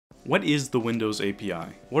What is the Windows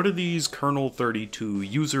API? What are these kernel 32,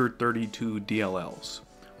 user 32 DLLs?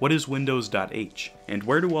 What is Windows.h? And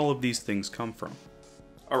where do all of these things come from?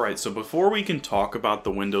 Alright, so before we can talk about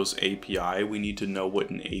the Windows API, we need to know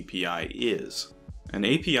what an API is. An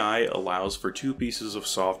API allows for two pieces of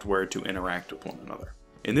software to interact with one another.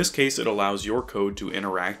 In this case, it allows your code to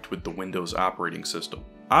interact with the Windows operating system.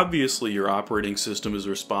 Obviously, your operating system is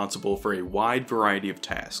responsible for a wide variety of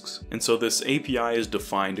tasks, and so this API is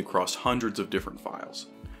defined across hundreds of different files.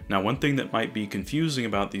 Now, one thing that might be confusing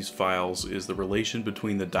about these files is the relation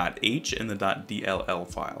between the .h and the .dll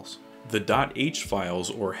files. The .h files,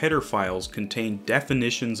 or header files, contain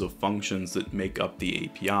definitions of functions that make up the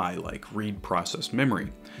API, like read process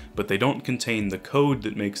memory, but they don't contain the code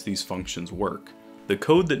that makes these functions work. The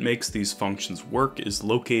code that makes these functions work is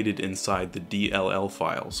located inside the DLL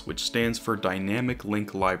files, which stands for Dynamic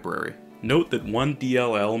Link Library. Note that one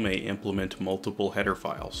DLL may implement multiple header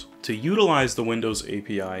files. To utilize the Windows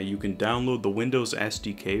API, you can download the Windows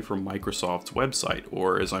SDK from Microsoft's website,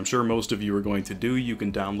 or as I'm sure most of you are going to do, you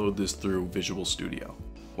can download this through Visual Studio.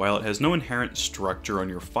 While it has no inherent structure on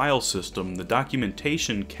your file system, the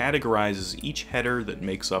documentation categorizes each header that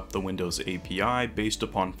makes up the Windows API based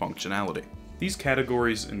upon functionality. These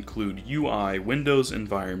categories include UI, Windows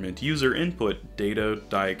environment, user input, data,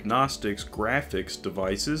 diagnostics, graphics,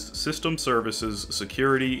 devices, system services,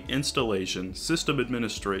 security, installation, system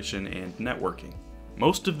administration, and networking.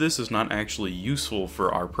 Most of this is not actually useful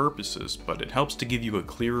for our purposes, but it helps to give you a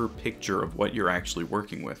clearer picture of what you're actually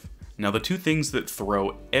working with. Now, the two things that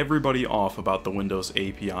throw everybody off about the Windows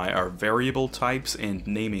API are variable types and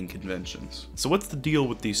naming conventions. So what's the deal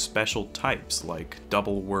with these special types like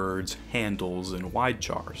double words, handles, and wide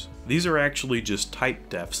chars? These are actually just type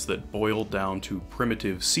defs that boil down to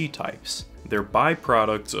primitive C types. They're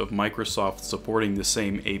byproducts of Microsoft supporting the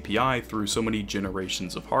same API through so many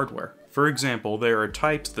generations of hardware. For example, there are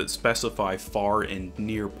types that specify far and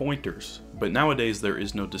near pointers, but nowadays there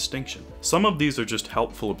is no distinction. Some of these are just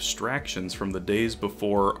helpful abstractions from the days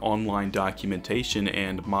before online documentation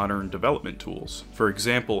and modern development tools. For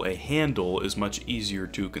example, a handle is much easier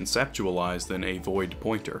to conceptualize than a void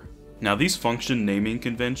pointer. Now, these function naming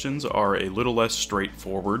conventions are a little less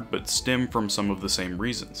straightforward, but stem from some of the same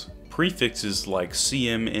reasons. Prefixes like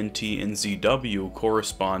cm, nt, and zw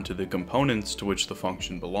correspond to the components to which the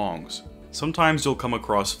function belongs. Sometimes you'll come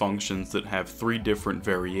across functions that have three different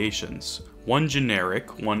variations, one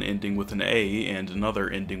generic, one ending with an A, and another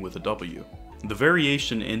ending with a W. The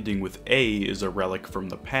variation ending with A is a relic from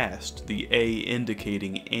the past, the A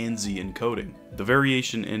indicating ANSI encoding. The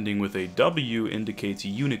variation ending with a W indicates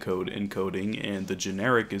Unicode encoding, and the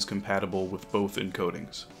generic is compatible with both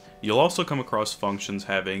encodings. You'll also come across functions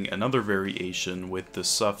having another variation with the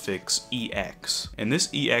suffix EX, and this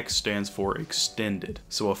EX stands for extended.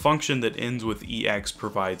 So a function that ends with EX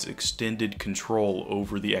provides extended control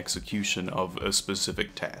over the execution of a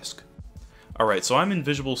specific task. Alright, so I'm in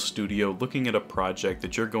Visual Studio looking at a project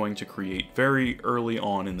that you're going to create very early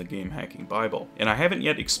on in the Game Hacking Bible, and I haven't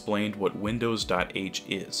yet explained what Windows.h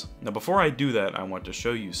is. Now before I do that, I want to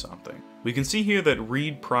show you something. We can see here that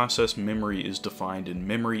read process memory is defined in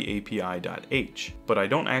memory_api.h, but I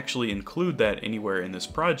don't actually include that anywhere in this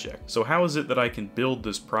project. So how is it that I can build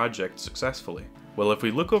this project successfully? Well, if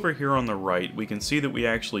we look over here on the right, we can see that we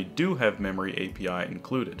actually do have memory API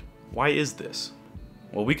included. Why is this?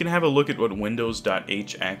 Well, we can have a look at what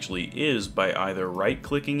Windows.h actually is by either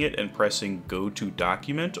right-clicking it and pressing Go to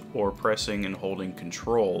Document, or pressing and holding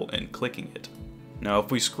Control and clicking it. Now,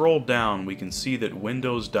 if we scroll down, we can see that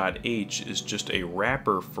Windows.h is just a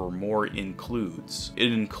wrapper for more includes.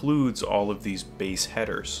 It includes all of these base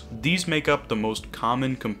headers. These make up the most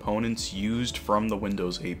common components used from the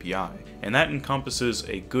Windows API, and that encompasses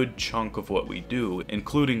a good chunk of what we do,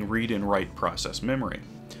 including read and write process memory.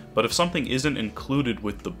 But if something isn't included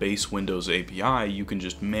with the base Windows API, you can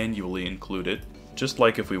just manually include it. Just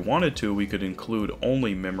like if we wanted to, we could include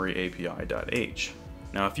only memory_api.h.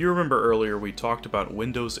 Now, if you remember earlier, we talked about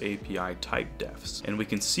Windows API type defs, and we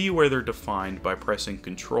can see where they're defined by pressing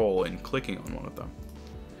Control and clicking on one of them.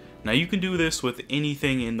 Now, you can do this with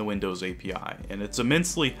anything in the Windows API, and it's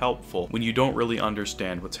immensely helpful when you don't really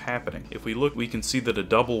understand what's happening. If we look, we can see that a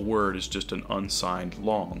double word is just an unsigned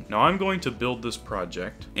long. Now, I'm going to build this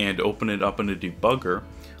project and open it up in a debugger.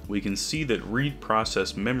 We can see that read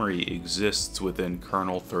process memory exists within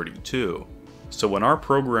kernel 32. So when our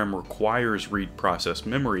program requires read process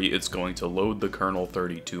memory, it's going to load the kernel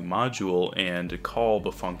 32 module and call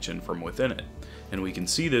the function from within it. And we can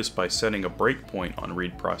see this by setting a breakpoint on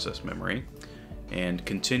read process memory and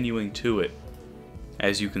continuing to it.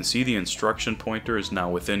 As you can see, the instruction pointer is now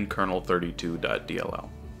within kernel32.dll.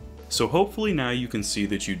 So hopefully now you can see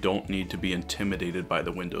that you don't need to be intimidated by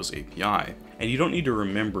the Windows API, and you don't need to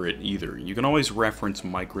remember it either. You can always reference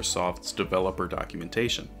Microsoft's developer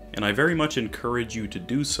documentation. And I very much encourage you to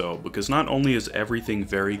do so, because not only is everything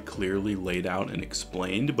very clearly laid out and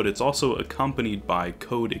explained, but it's also accompanied by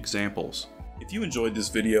code examples. If you enjoyed this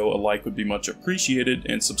video, a like would be much appreciated,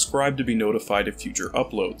 and subscribe to be notified of future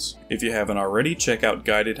uploads. If you haven't already, check out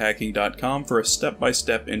guidedhacking.com for a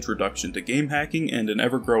step-by-step introduction to game hacking and an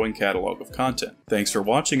ever-growing catalog of content. Thanks for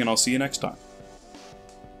watching, and I'll see you next time.